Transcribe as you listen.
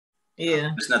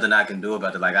Yeah. There's nothing I can do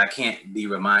about it. Like, I can't be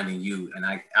reminding you, and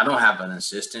I don't have an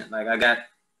assistant. Like, I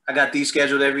got these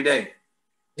scheduled every day.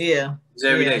 Yeah. It's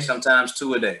every day, sometimes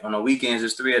 2 a day. On the weekends,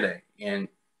 it's 3 a day. And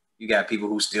you got people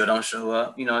who still don't show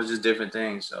up. You know, it's just different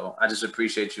things. So I just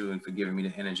appreciate you and for giving me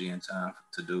the energy and time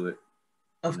to do it.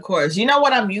 Of course. You know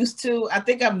what I'm used to? I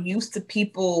think I'm used to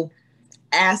people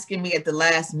asking me at the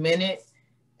last minute.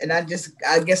 And I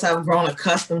guess I've grown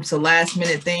accustomed to last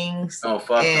minute things. Oh,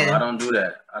 fuck no. I don't do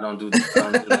that. I don't do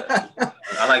that.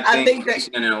 I like things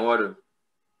decent in order.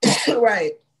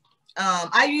 Right.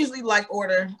 I usually like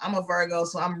order. I'm a Virgo,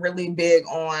 so I'm really big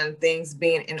on things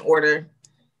being in order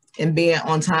and being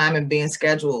on time and being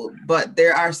scheduled. But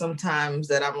there are some times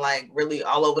that I'm like really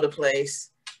all over the place.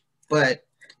 But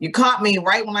you caught me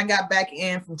right when I got back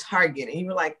in from Target, and you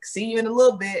were like, "See you in a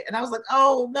little bit," and I was like,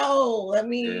 "Oh no, let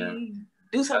me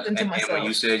do something to myself." And when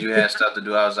you said you had stuff to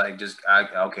do, I was like,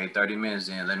 okay, 30 minutes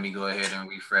in, let me go ahead and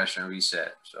refresh and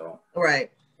reset. So right,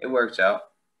 it works out.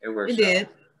 It did.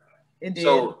 It did.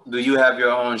 So, do you have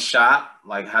your own shop?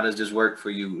 Like, how does this work for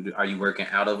you? Are you working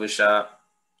out of a shop?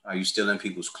 Are you stealing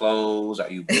people's clothes? Are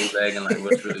you bootlegging? Like,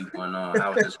 what's really going on?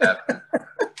 How is this happening?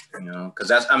 You know, because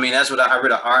that's what I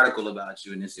read an article about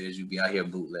you, and it says you be out here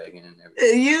bootlegging and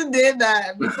everything. You did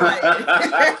that.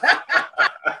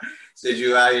 Said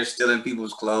you out here stealing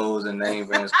people's clothes and name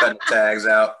brands, cutting the tags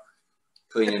out,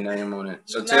 putting your name on it.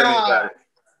 So tell me about it.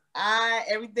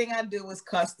 Everything I do is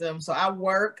custom. So I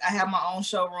have my own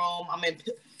showroom.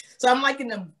 I'm like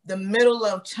in the middle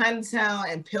of Chinatown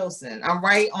and Pilsen. I'm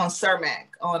right on Cermak,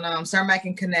 Cermak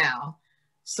and Canal.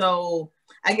 So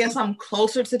I guess I'm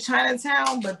closer to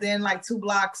Chinatown, but then like 2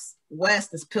 blocks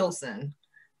west is Pilsen.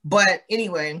 But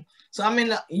anyway, so I'm in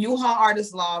the U-Haul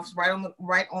Artist Lofts,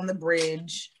 right on the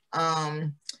bridge.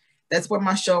 That's where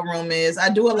my showroom is. I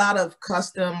do a lot of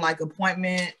custom, like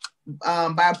appointment,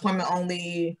 by appointment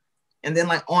only, and then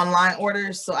like online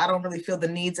orders. So I don't really feel the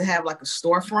need to have like a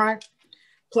storefront.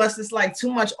 Plus it's like too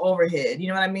much overhead. You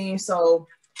know what I mean? So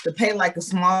to pay like a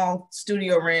small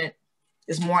studio rent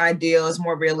is more ideal. It's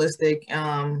more realistic.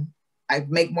 I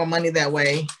make more money that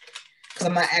way because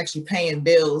I'm not actually paying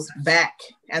bills back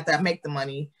after I make the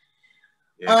money.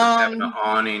 Yeah, having the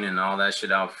awning and all that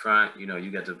shit out front, you know, you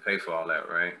got to pay for all that,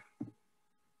 right?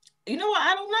 You know what?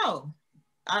 I don't know.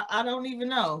 I don't even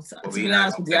know. So, well, to be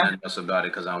honest with you, I know about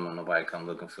it because I don't want nobody come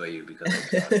looking for you because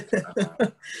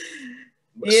of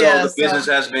yeah, so the business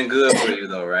has been good for you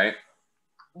though, right?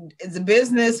 The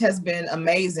business has been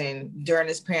amazing during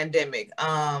this pandemic.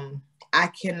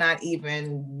 I cannot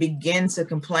even begin to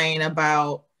complain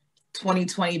about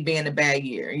 2020 being a bad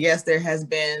year. Yes, there has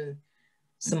been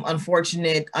some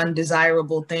unfortunate,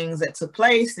 undesirable things that took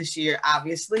place this year,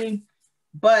 obviously,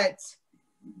 but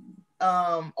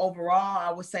overall,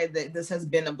 I would say that this has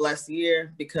been a blessed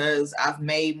year because I've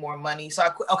made more money. So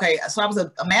I was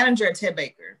a manager at Ted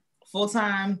Baker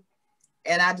full-time.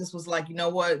 And I just was like, you know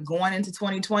what, going into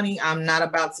 2020, I'm not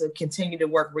about to continue to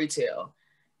work retail.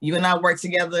 You and I work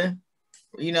together.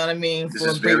 You know what I mean? This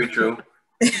is very true.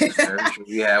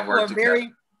 We have worked together.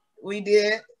 We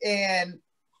did. And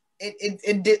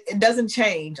it doesn't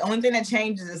change. Only thing that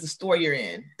changes is the store you're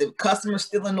in. The customers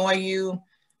still annoy you.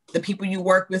 The people you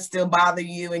work with still bother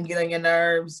you and get on your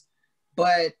nerves.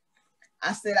 But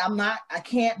I said, I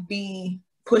can't be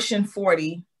pushing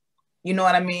 40, you know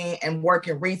what I mean, and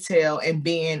working retail and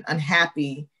being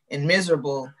unhappy and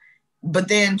miserable, but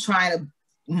then trying to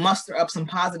muster up some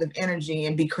positive energy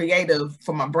and be creative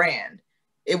for my brand.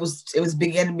 It was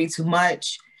beginning to be too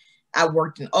much. I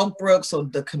worked in Oak Brook, so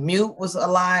the commute was a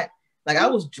lot. Like I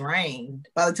was drained.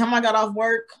 By the time I got off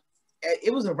work,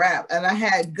 it was a wrap. And I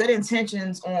had good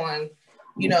intentions on,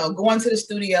 you know, going to the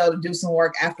studio to do some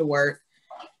work after work.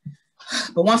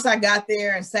 But once I got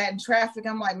there and sat in traffic,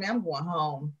 I'm like, man, I'm going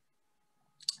home.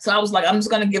 So I was like, I'm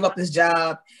just going to give up this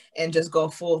job and just go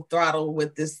full throttle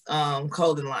with this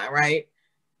clothing line, right?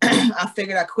 I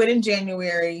figured I quit in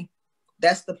January.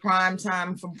 That's the prime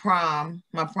time for prom,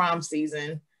 my prom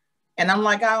season. And I'm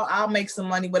like, I'll make some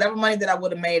money. Whatever money that I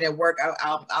would have made at work,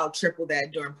 I'll triple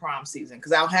that during prom season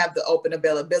because I'll have the open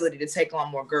availability to take on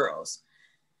more girls.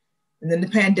 And then the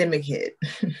pandemic hit.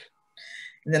 And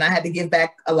then I had to give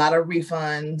back a lot of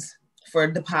refunds for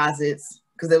deposits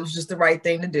because it was just the right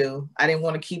thing to do. I didn't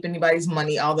want to keep anybody's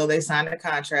money, although they signed a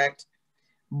contract.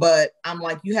 But I'm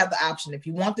like, you have the option. If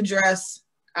you want the dress,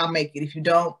 I'll make it. If you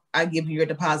don't, I give you your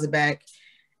deposit back.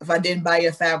 If I didn't buy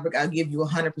your fabric, I'll give you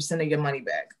 100% of your money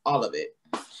back, all of it.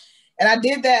 And I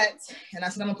did that. And I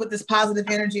said, I'm gonna put this positive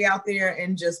energy out there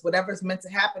and just whatever's meant to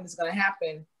happen is gonna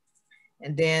happen.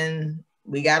 And then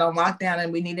we got on lockdown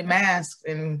and we needed masks.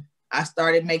 And I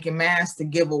started making masks to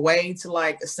give away to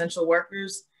like essential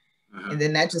workers. And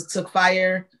then that just took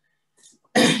fire.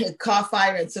 It caught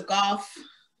fire and took off.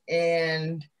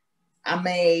 And I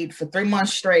made for 3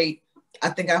 months straight. I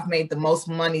think I've made the most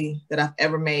money that I've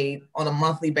ever made on a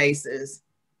monthly basis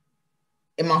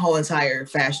in my whole entire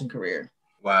fashion career.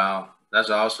 Wow, that's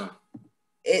awesome.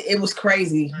 It was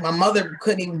crazy. My mother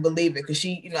couldn't even believe it because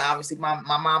she, you know, obviously my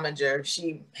momager,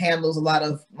 she handles a lot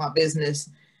of my business.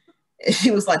 And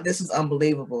she was like, this is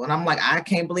unbelievable. And I'm like, I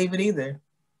can't believe it either.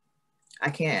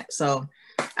 I can't. So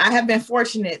I have been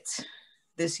fortunate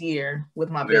this year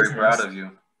with my business. Very proud of you.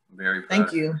 Very proud.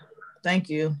 Thank you. Thank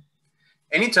you.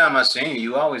 Anytime I've seen you,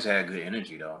 you always had good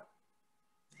energy, though.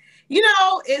 You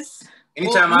know, it's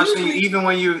anytime I've seen you,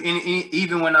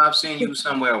 even when I've seen you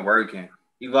somewhere working,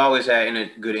 you've always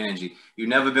had good energy. You've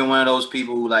never been one of those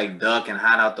people who like duck and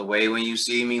hide out the way when you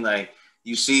see me. Like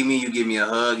you see me, you give me a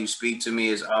hug, you speak to me.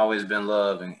 It's always been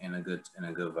love and a good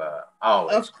vibe.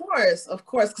 Always. Of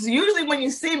course. Because usually when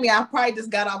you see me, I probably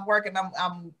just got off work and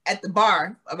I'm at the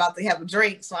bar about to have a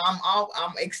drink, so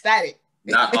I'm ecstatic.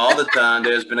 Not all the time.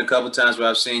 There's been a couple times where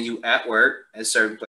I've seen you at work at certain